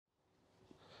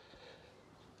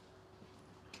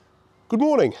Good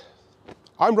morning,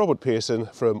 I'm Robert Pearson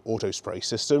from Auto Spray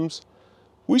Systems.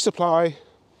 We supply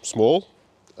small,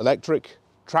 electric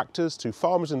tractors to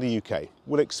farmers in the UK.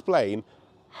 We'll explain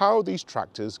how these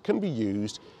tractors can be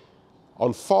used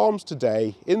on farms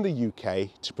today in the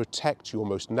UK to protect your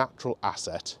most natural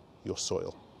asset, your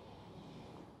soil.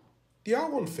 The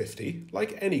R150,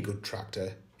 like any good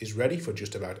tractor, is ready for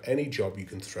just about any job you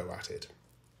can throw at it.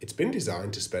 It's been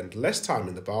designed to spend less time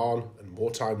in the barn and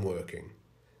more time working.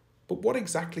 But what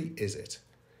exactly is it?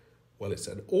 Well, it's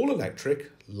an all-electric,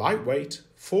 lightweight,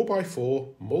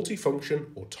 4x4,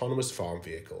 multifunction, autonomous farm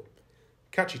vehicle.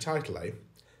 Catchy title, eh?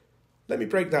 Let me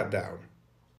break that down.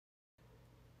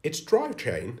 Its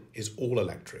drivetrain is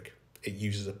all-electric. It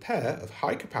uses a pair of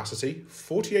high-capacity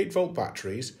 48-volt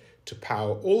batteries to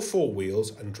power all four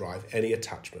wheels and drive any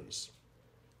attachments.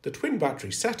 The twin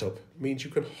battery setup means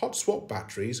you can hot swap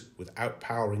batteries without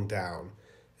powering down,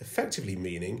 effectively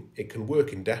meaning it can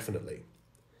work indefinitely.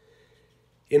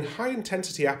 In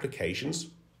high-intensity applications,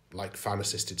 like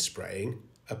fan-assisted spraying,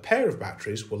 a pair of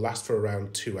batteries will last for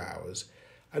around 2 hours,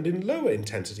 and in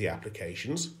lower-intensity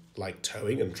applications, like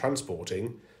towing and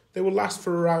transporting, they will last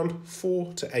for around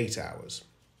 4 to 8 hours.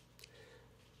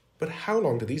 But how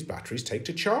long do these batteries take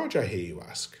to charge, I hear you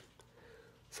ask?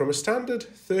 From a standard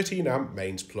 13-amp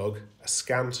mains plug, a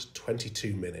scant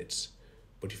 22 minutes.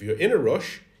 But if you're in a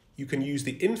rush, you can use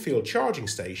the infield charging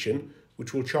station,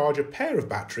 which will charge a pair of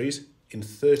batteries in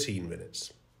 13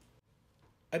 minutes.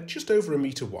 At just over a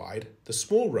metre wide, the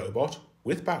small robot,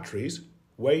 with batteries,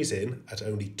 weighs in at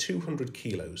only 200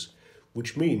 kilos,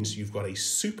 which means you've got a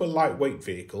super lightweight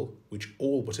vehicle which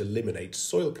all but eliminates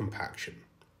soil compaction.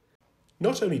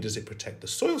 Not only does it protect the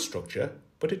soil structure,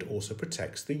 but it also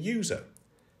protects the user.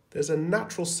 There's a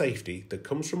natural safety that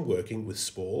comes from working with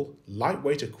small,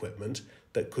 lightweight equipment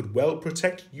that could well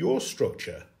protect your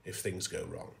structure if things go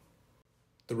wrong.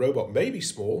 The robot may be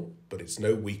small, but it's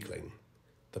no weakling.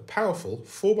 The powerful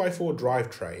 4x4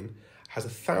 drivetrain has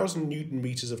 1,000 Newton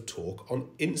meters of torque on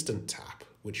instant tap,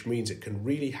 which means it can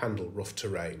really handle rough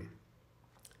terrain.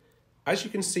 As you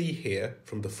can see here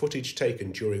from the footage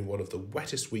taken during one of the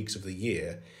wettest weeks of the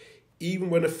year, even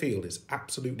when a field is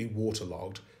absolutely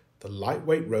waterlogged, the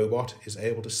lightweight robot is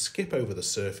able to skip over the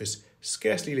surface,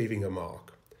 scarcely leaving a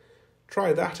mark.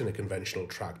 Try that in a conventional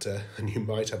tractor and you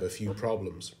might have a few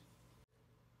problems.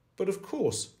 But of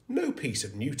course, no piece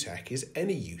of new tech is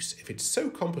any use if it's so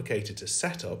complicated to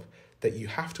set up that you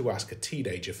have to ask a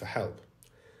teenager for help.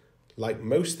 Like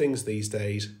most things these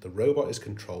days, the robot is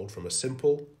controlled from a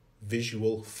simple,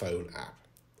 visual phone app.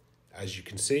 As you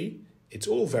can see, it's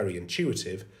all very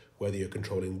intuitive, whether you're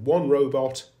controlling one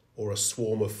robot or a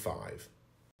swarm of 5.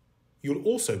 You'll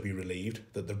also be relieved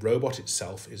that the robot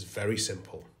itself is very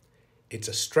simple. It's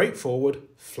a straightforward,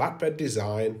 flatbed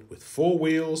design with 4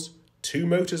 wheels, 2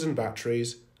 motors and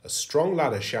batteries, a strong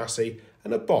ladder chassis,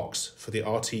 and a box for the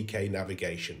RTK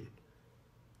navigation.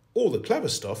 All the clever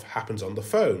stuff happens on the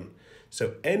phone,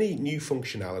 so any new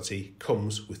functionality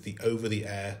comes with the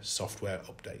over-the-air software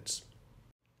updates.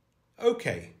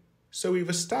 Okay, so we've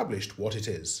established what it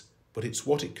is, but it's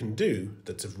what it can do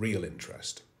that's of real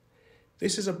interest.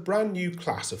 This is a brand new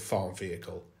class of farm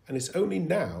vehicle, and it's only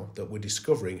now that we're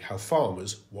discovering how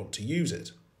farmers want to use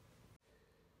it.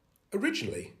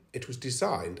 Originally, it was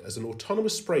designed as an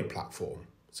autonomous spray platform,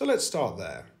 so let's start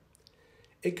there.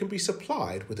 It can be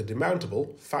supplied with a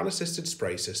demountable, fan-assisted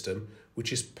spray system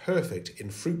which is perfect in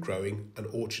fruit growing and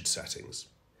orchard settings.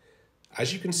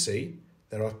 As you can see,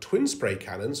 there are twin spray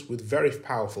cannons with very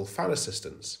powerful fan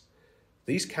assistance.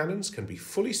 These cannons can be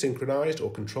fully synchronized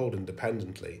or controlled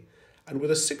independently, and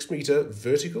with a 6-meter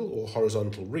vertical or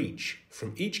horizontal reach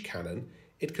from each cannon,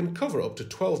 it can cover up to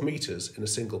 12 meters in a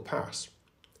single pass.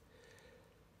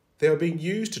 They are being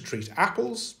used to treat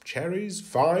apples, cherries,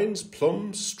 vines,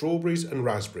 plums, strawberries and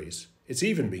raspberries. It's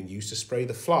even being used to spray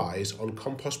the flies on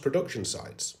compost production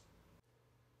sites.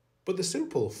 But the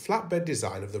simple flatbed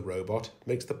design of the robot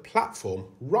makes the platform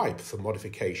ripe for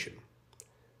modification.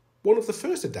 One of the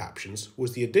first adaptations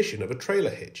was the addition of a trailer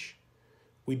hitch.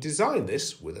 We designed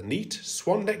this with a neat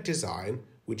swan neck design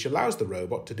which allows the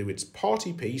robot to do its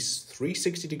party piece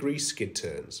 360-degree skid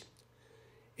turns.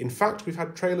 In fact, we've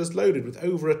had trailers loaded with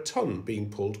over a ton being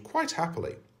pulled quite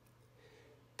happily.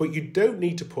 But you don't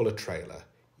need to pull a trailer.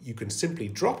 You can simply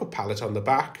drop a pallet on the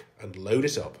back and load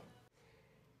it up.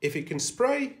 If it can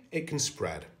spray, it can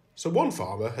spread. So one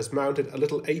farmer has mounted a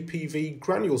little APV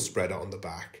granule spreader on the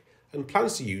back and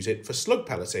plans to use it for slug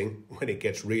pelleting when it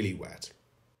gets really wet.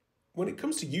 When it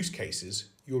comes to use cases,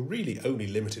 you're really only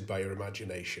limited by your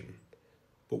imagination.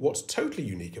 But what's totally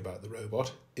unique about the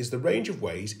robot is the range of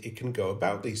ways it can go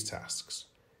about these tasks.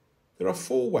 There are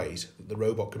 4 ways that the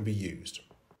robot can be used.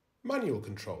 Manual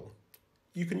control.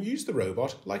 You can use the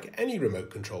robot like any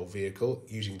remote control vehicle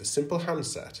using the simple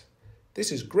handset.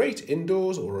 This is great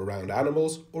indoors or around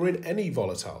animals or in any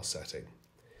volatile setting.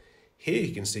 Here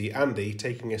you can see Andy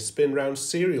taking a spin round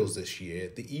cereals this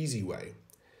year the easy way.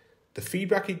 The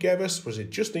feedback he gave us was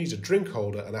it just needs a drink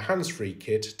holder and a hands-free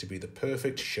kit to be the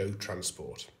perfect show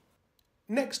transport.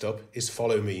 Next up is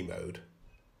Follow Me mode.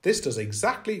 This does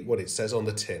exactly what it says on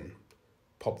the tin.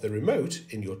 Pop the remote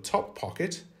in your top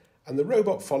pocket and the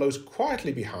robot follows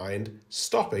quietly behind,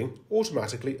 stopping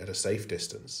automatically at a safe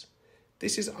distance.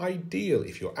 This is ideal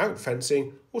if you're out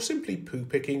fencing or simply poo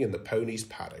picking in the pony's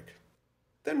paddock.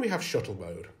 Then we have Shuttle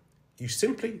Mode. You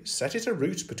simply set it a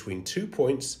route between 2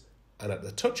 points and at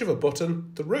the touch of a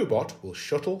button, the robot will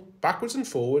shuttle backwards and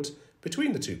forwards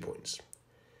between the 2 points.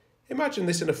 Imagine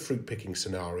this in a fruit picking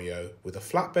scenario with a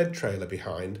flatbed trailer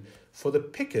behind for the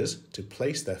pickers to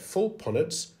place their full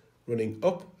punnets running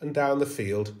up and down the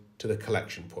field to the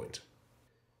collection point.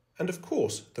 And of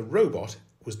course, the robot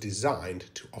was designed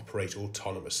to operate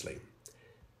autonomously.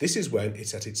 This is when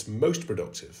it's at its most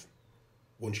productive.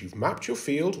 Once you've mapped your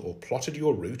field or plotted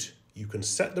your route, you can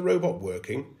set the robot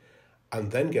working and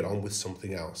then get on with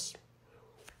something else.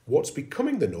 What's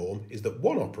becoming the norm is that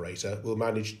one operator will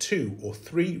manage 2 or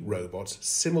 3 robots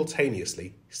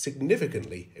simultaneously,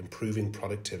 significantly improving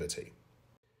productivity.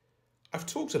 I've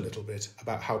talked a little bit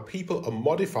about how people are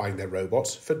modifying their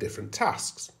robots for different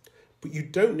tasks, but you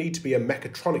don't need to be a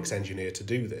mechatronics engineer to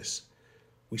do this.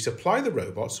 We supply the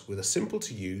robots with a simple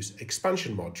to use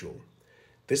expansion module.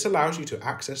 This allows you to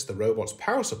access the robot's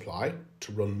power supply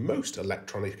to run most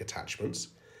electronic attachments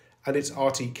and its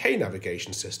RTK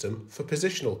navigation system for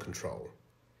positional control.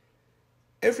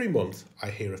 Every month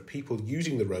I hear of people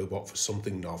using the robot for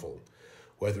something novel,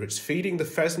 whether it's feeding the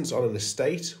pheasants on an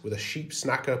estate with a sheep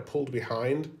snacker pulled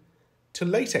behind, to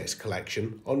latex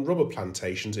collection on rubber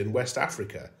plantations in West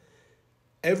Africa.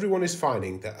 Everyone is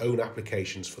finding their own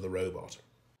applications for the robot.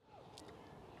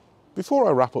 Before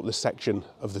I wrap up this section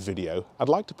of the video, I'd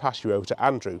like to pass you over to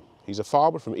Andrew. He's a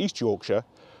farmer from East Yorkshire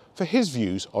for his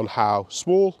views on how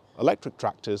small electric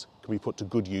tractors can be put to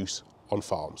good use on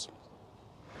farms.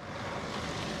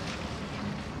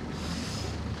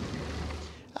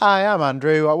 Hi, I'm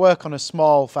Andrew. I work on a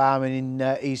small farm in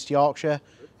East Yorkshire.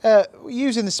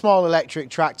 Using the small electric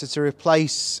tractor to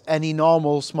replace any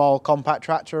normal small compact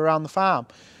tractor around the farm.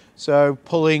 So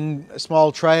pulling a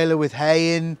small trailer with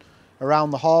hay in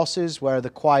around the horses where the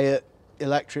quiet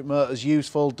electric motor is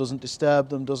useful, doesn't disturb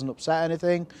them, doesn't upset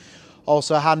anything.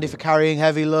 Also handy for carrying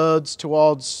heavy loads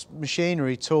towards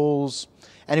machinery, tools.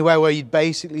 Anywhere where you'd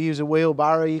basically use a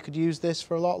wheelbarrow, you could use this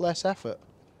for a lot less effort.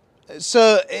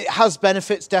 So it has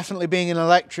benefits, definitely being an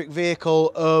electric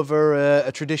vehicle over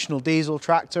a traditional diesel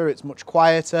tractor. It's much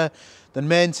quieter. The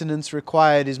maintenance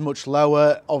required is much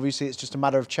lower. Obviously it's just a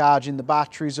matter of charging the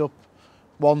batteries up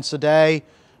once a day,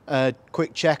 a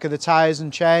quick check of the tyres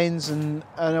and chains, and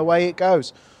away it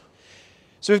goes.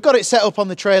 So we've got it set up on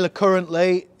the trailer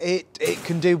currently. It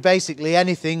can do basically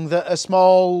anything that a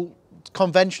small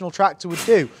conventional tractor would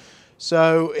do.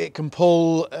 So it can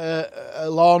pull a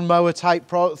lawnmower type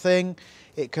thing.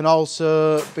 It can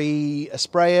also be a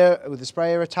sprayer with a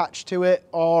sprayer attached to it,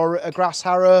 or a grass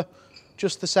harrow,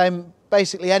 just the same.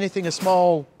 Basically anything a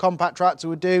small compact tractor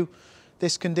would do,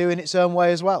 this can do in its own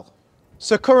way as well.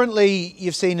 So currently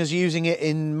you've seen us using it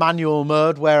in manual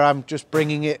mode where I'm just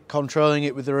bringing it, controlling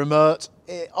it with the remote.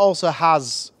 It also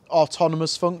has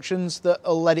autonomous functions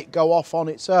that'll let it go off on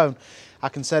its own. I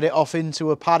can set it off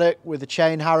into a paddock with a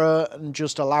chain harrow and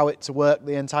just allow it to work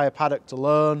the entire paddock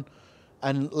alone,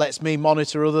 and lets me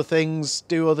monitor other things,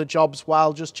 do other jobs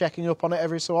while just checking up on it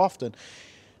every so often.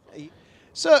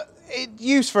 So it's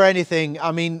used for anything.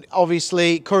 I mean,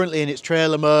 obviously currently in its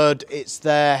trailer mode, it's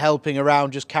there helping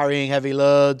around, just carrying heavy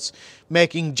loads,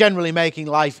 generally making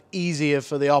life easier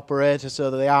for the operator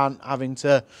so that they aren't having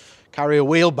to carry a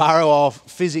wheelbarrow or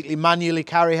physically manually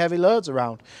carry heavy loads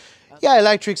around. Yeah,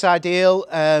 electric's ideal.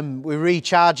 We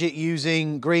recharge it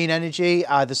using green energy,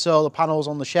 either solar panels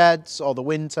on the sheds or the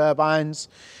wind turbines.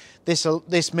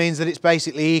 This means that it's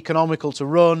basically economical to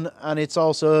run, and it's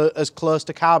also as close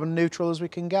to carbon neutral as we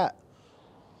can get.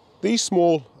 These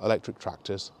small electric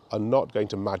tractors are not going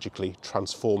to magically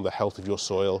transform the health of your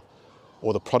soil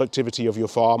or the productivity of your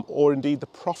farm, or indeed the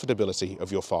profitability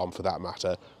of your farm for that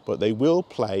matter, but they will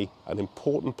play an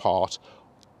important part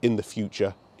in the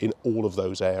future in all of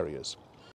those areas.